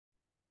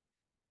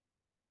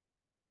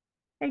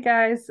Hey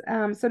guys,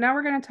 so now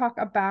we're going to talk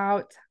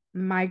about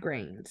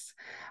migraines.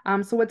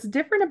 So what's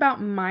different about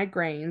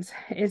migraines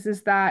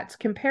is that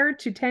compared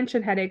to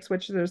tension headaches,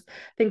 which there's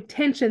think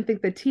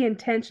the T in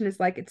tension is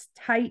like it's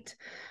tight,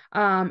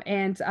 and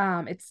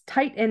it's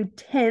tight and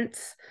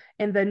tense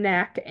in the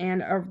neck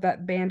and of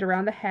that band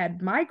around the head.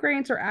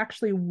 Migraines are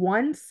actually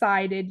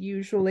one-sided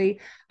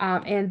usually,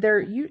 and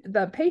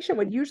the patient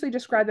would usually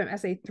describe them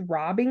as a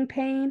throbbing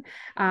pain,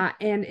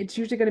 and it's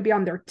usually going to be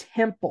on their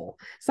temple.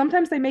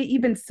 Sometimes they may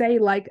even say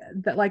like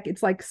that, like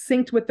it's like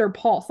synced with their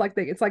pulse, like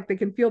it's like they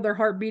can feel their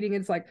heart beating.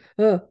 It's like,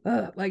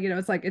 like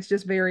it's like it's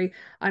just very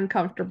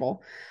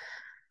uncomfortable.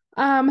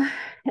 Um,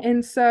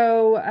 and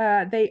so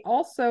they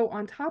also,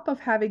 on top of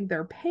having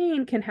their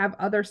pain, can have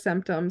other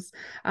symptoms.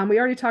 We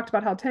already talked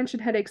about how tension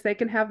headaches, they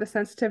can have the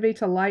sensitivity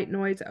to light,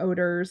 noise,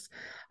 odors.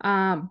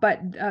 But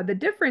the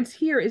difference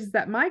here is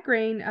that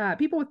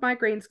people with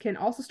migraines can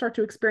also start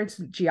to experience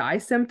GI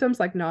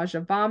symptoms like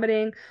nausea,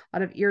 vomiting, a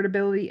lot of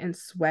irritability, and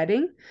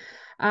sweating.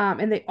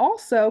 And they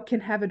also can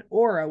have an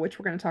aura, which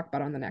we're going to talk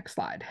about on the next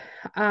slide.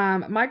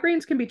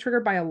 Migraines can be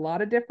triggered by a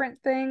lot of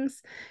different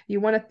things. You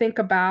want to think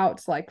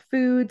about like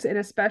foods, and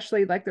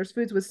especially like there's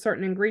foods with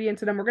certain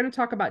ingredients in them. We're going to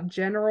talk about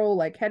general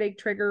like headache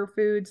trigger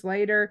foods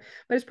later,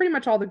 but it's pretty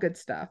much all the good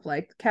stuff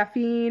like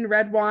caffeine,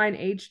 red wine,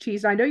 aged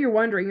cheese. I know you're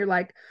wondering, you're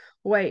like,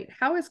 wait,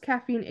 how is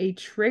caffeine a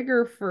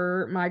trigger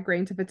for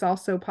migraines if it's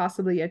also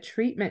possibly a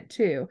treatment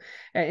too?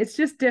 It's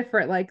just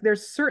different. Like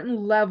there's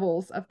certain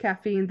levels of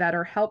caffeine that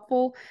are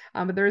helpful,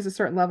 but there is a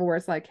certain level where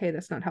it's like, hey,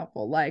 that's not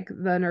helpful. Like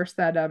the nurse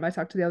that I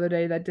talked to the other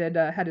day that did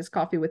had his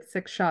coffee with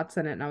 6 shots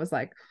in it, and I was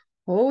like,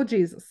 oh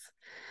Jesus.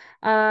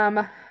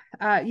 Um,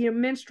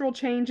 Menstrual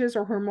changes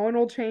or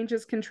hormonal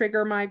changes can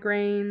trigger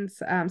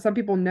migraines. Some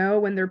people know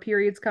when their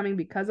period's coming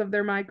because of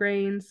their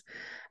migraines.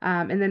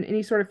 And then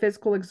any sort of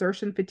physical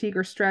exertion, fatigue,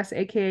 or stress,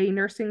 aka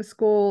nursing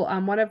school.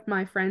 One of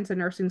my friends in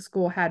nursing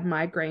school had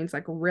migraines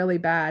like really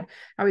bad.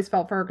 I always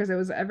felt for her because it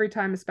was every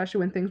time, especially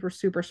when things were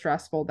super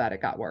stressful, that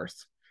it got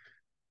worse.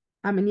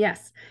 And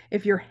yes,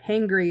 if you're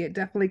hangry, it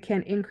definitely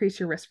can increase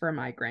your risk for a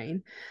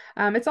migraine.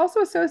 It's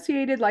also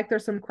associated, like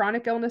there's some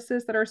chronic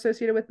illnesses that are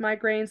associated with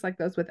migraines, like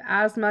those with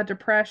asthma,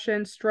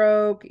 depression,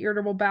 stroke,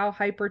 irritable bowel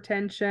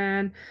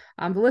hypertension.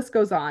 The list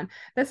goes on.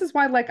 This is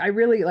why, like, I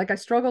really, like, I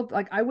struggled,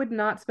 like, I would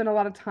not spend a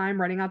lot of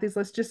time writing out these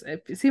lists. Just,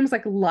 it seems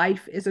like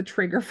life is a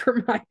trigger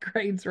for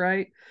migraines,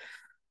 right?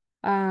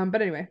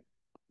 But anyway,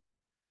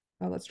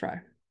 let's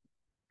try.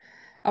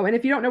 Oh, and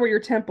if you don't know where your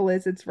temple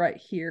is, it's right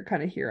here,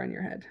 kind of here on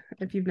your head.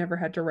 If you've never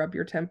had to rub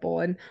your temple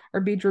and or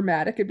be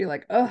dramatic, it'd be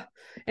like, oh.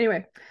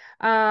 Anyway,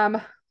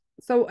 um,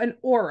 so an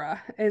aura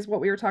is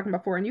what we were talking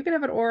about before, and you can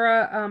have an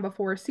aura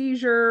before a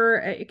seizure.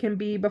 It can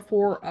be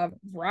before a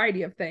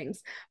variety of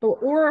things, but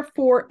aura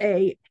for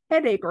a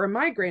headache or a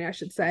migraine, I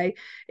should say,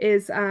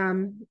 is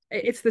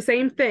it's the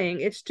same thing.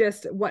 It's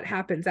just what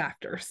happens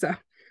after. So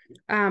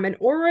an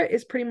aura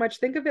is pretty much,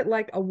 think of it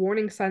like a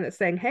warning sign that's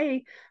saying,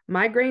 hey,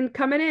 migraine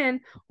coming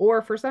in.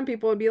 Or for some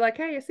people, it'd be like,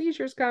 hey, a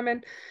seizure's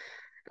coming.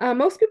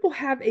 Most people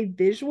have a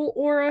visual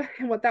aura,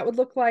 and what that would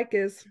look like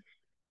is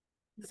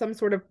some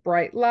sort of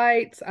bright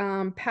lights,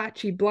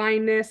 patchy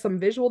blindness, some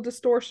visual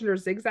distortion or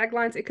zigzag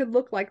lines. It could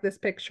look like this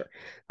picture.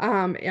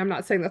 I'm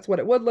not saying that's what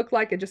it would look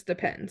like, it just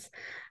depends.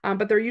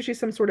 But there are usually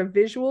some sort of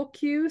visual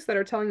cues that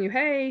are telling you,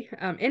 hey,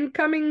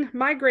 incoming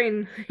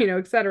migraine,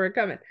 et cetera,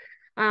 coming.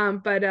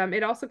 But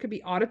it also could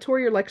be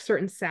auditory or like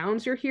certain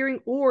sounds you're hearing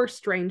or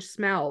strange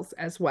smells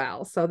as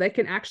well. So they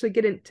can actually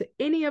get into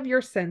any of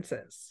your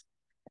senses.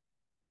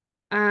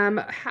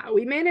 How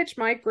we manage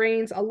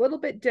migraines a little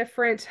bit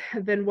different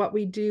than what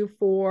we do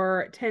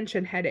for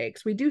tension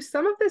headaches. We do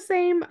some of the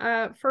same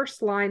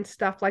first line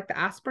stuff like the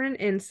aspirin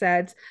and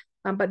NSAIDs,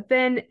 but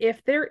then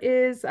if there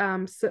is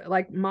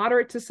like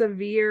moderate to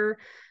severe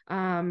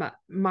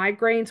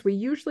migraines, we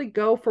usually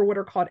go for what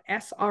are called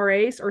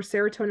SRAs or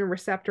serotonin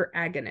receptor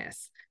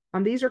agonists.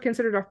 These are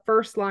considered a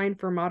first line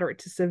for moderate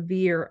to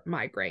severe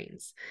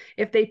migraines.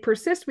 If they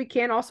persist, we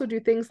can also do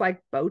things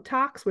like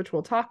Botox, which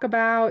we'll talk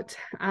about.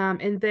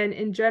 And then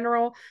in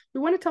general, we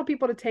want to tell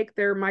people to take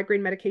their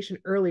migraine medication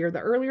earlier. The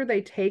earlier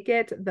they take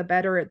it, the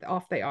better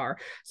off they are.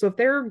 So if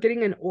they're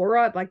getting an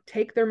aura, like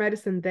take their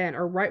medicine then,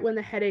 or right when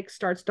the headache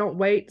starts. Don't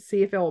wait,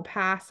 see if it will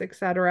pass,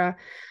 etc.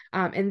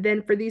 And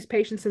then for these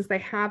patients, since they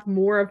have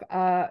more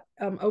of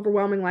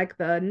overwhelming, like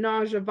the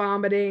nausea,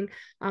 vomiting,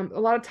 a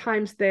lot of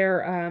times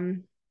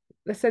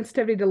the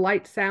sensitivity to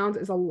light sounds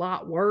is a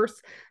lot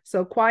worse.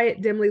 So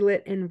quiet, dimly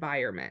lit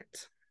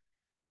environment.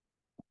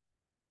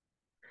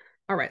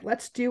 All right,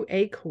 let's do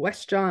a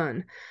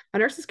question. A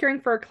nurse is caring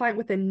for a client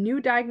with a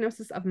new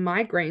diagnosis of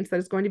migraines that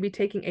is going to be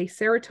taking a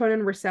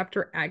serotonin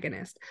receptor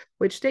agonist.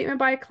 Which statement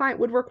by a client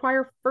would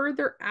require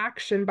further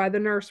action by the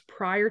nurse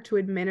prior to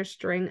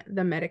administering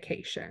the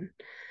medication?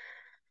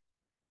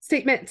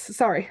 Statements,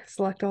 sorry,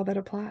 select all that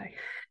apply.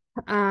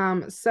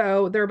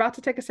 So they're about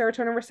to take a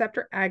serotonin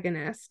receptor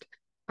agonist.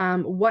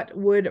 What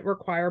would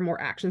require more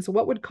action? So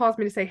what would cause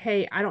me to say,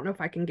 hey, I don't know if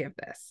I can give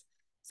this?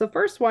 So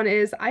first one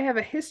is I have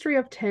a history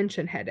of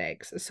tension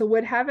headaches. So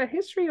would have a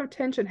history of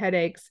tension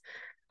headaches.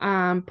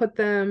 put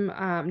them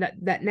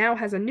that now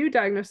has a new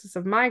diagnosis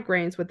of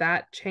migraines, would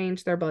that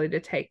change their ability to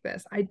take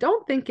this? I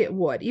don't think it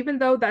would, even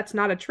though that's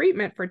not a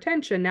treatment for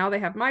tension. Now they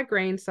have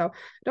migraines, so I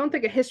don't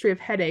think a history of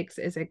headaches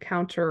is a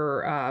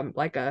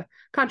like a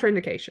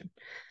contraindication.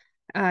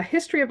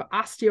 History of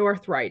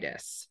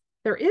osteoarthritis.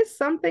 There is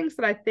some things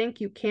that I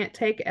think you can't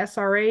take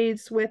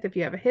SRAs with if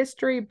you have a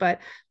history, but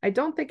I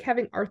don't think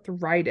having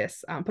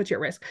arthritis puts you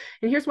at risk.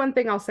 And here's one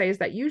thing I'll say is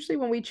that usually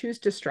when we choose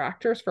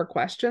distractors for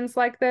questions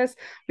like this,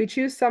 we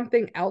choose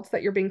something else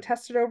that you're being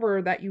tested over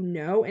or that you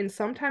know. And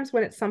sometimes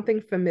when it's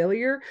something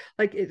familiar,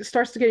 like it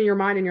starts to get in your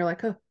mind and you're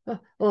like,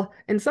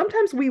 and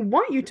sometimes we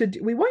want you to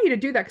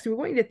do that because we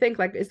want you to think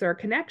like, is there a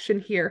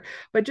connection here?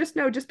 But just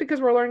know, just because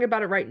we're learning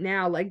about it right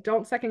now, like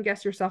don't second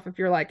guess yourself if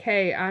you're like,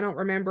 hey, I don't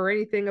remember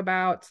anything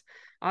about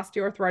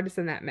osteoarthritis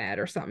in that med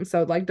or something.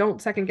 So like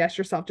don't second guess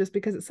yourself just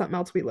because it's something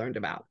else we learned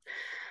about.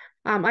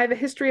 I have a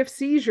history of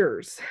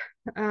seizures.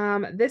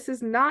 This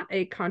is not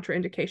a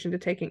contraindication to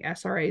taking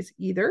SRAs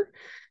either.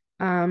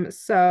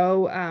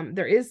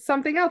 There is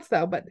something else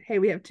though, but hey,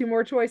 we have two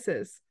more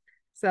choices.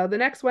 So the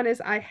next one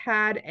is I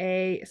had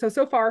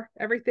so far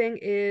everything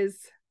is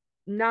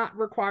not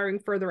requiring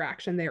further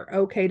action. They're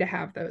okay to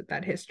have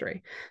that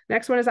history.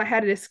 Next one is I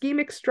had an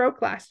ischemic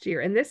stroke last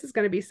year, and this is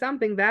going to be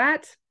something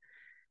that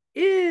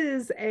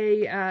is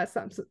I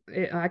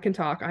can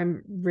talk.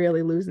 I'm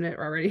really losing it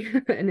already,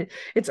 and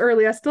it's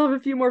early. I still have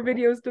a few more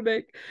videos to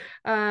make.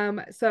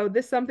 So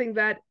this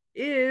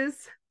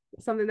is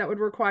something that would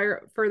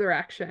require further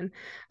action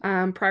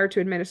prior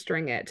to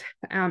administering it.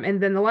 And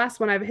then the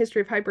last one, I have a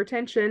history of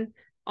hypertension,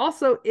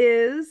 also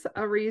is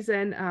a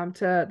reason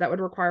that would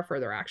require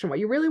further action. What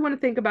you really want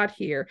to think about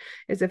here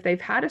is if they've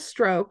had a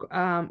stroke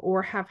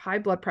or have high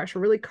blood pressure,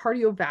 really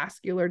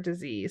cardiovascular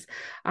disease,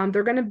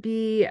 they're going to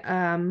be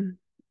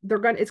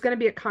it's going to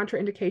be a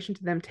contraindication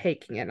to them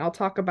taking it. And I'll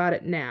talk about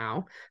it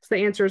now. So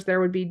the answers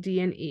there would be D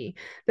and E.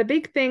 The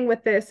big thing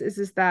with this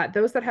is that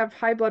those that have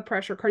high blood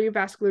pressure,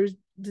 cardiovascular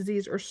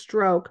disease, or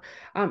stroke,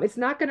 it's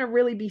not going to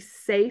really be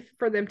safe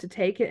for them to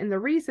take it. And the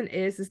reason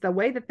is the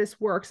way that this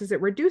works is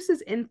it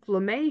reduces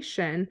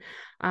inflammation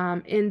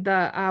in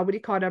the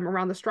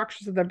around the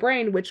structures of the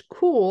brain, which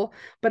cool,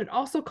 but it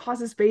also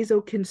causes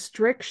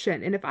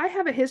vasoconstriction. And if I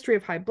have a history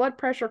of high blood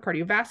pressure,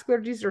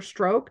 cardiovascular disease, or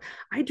stroke,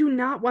 I do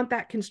not want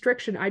that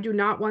constriction. I do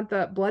not want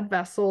the blood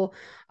vessel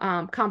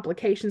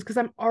complications because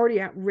I'm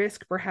already at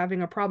risk for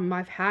having a problem.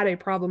 I've had a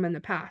problem in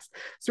the past.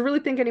 So really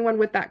think anyone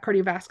with that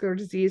cardiovascular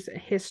disease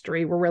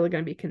history, we're really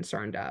going to be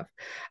concerned of.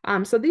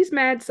 So these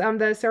meds,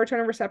 the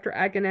serotonin receptor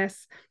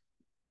agonists,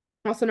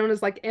 also known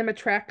as like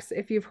Imitrex,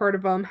 if you've heard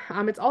of them.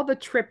 It's all the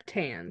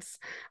triptans.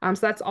 So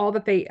that's all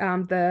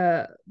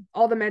that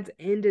all the meds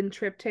end in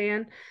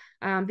triptan.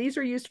 These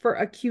are used for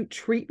acute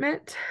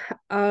treatment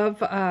of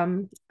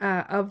the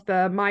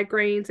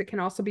migraines. It can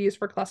also be used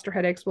for cluster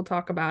headaches. We'll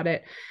talk about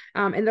it.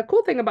 And the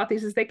cool thing about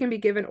these is they can be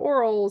given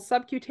oral,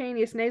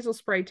 subcutaneous, nasal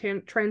spray,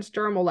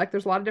 transdermal. Like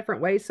there's a lot of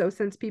different ways. So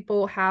since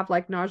people have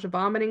like nausea,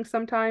 vomiting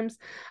sometimes,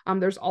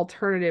 there's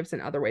alternatives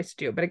and other ways to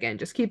do it. But again,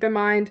 just keep in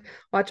mind,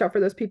 watch out for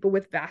those people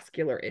with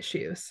vascular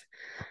issues.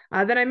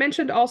 Then I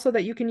mentioned also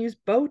that you can use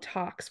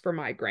Botox for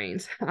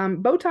migraines.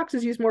 Botox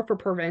is used more for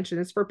prevention.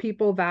 It's for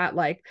people that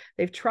like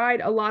they've tried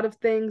a lot of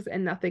things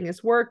and nothing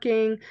is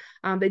working.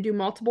 They do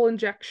multiple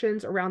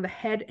injections around the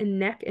head and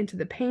neck into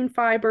the pain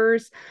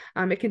fibers.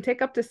 It can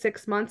take up to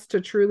 6 months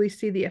to truly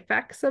see the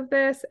effects of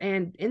this.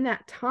 And in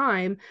that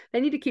time, they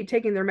need to keep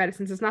taking their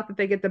medicines. It's not that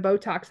they get the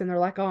Botox and they're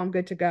like, oh, I'm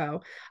good to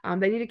go.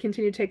 They need to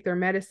continue to take their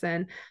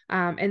medicine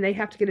and they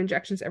have to get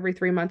injections every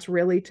 3 months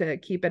really to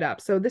keep it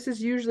up. So this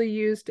is usually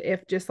used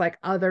if just like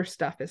other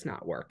stuff is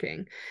not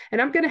working.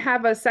 And I'm going to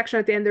have a section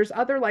at the end. There's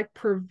other like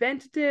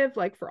preventative,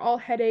 like for all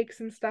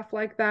headaches and stuff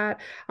like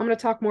that. I'm going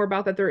to talk more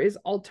about that. There is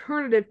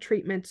alternative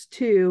treatments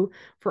too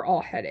for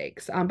all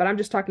headaches, but I'm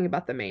just talking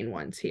about the main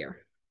ones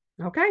here.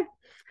 Okay,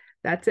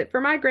 that's it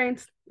for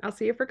migraines. I'll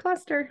see you for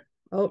cluster.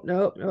 Oh,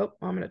 nope.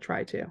 I'm going to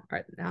try to. All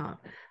right, now,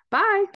 bye.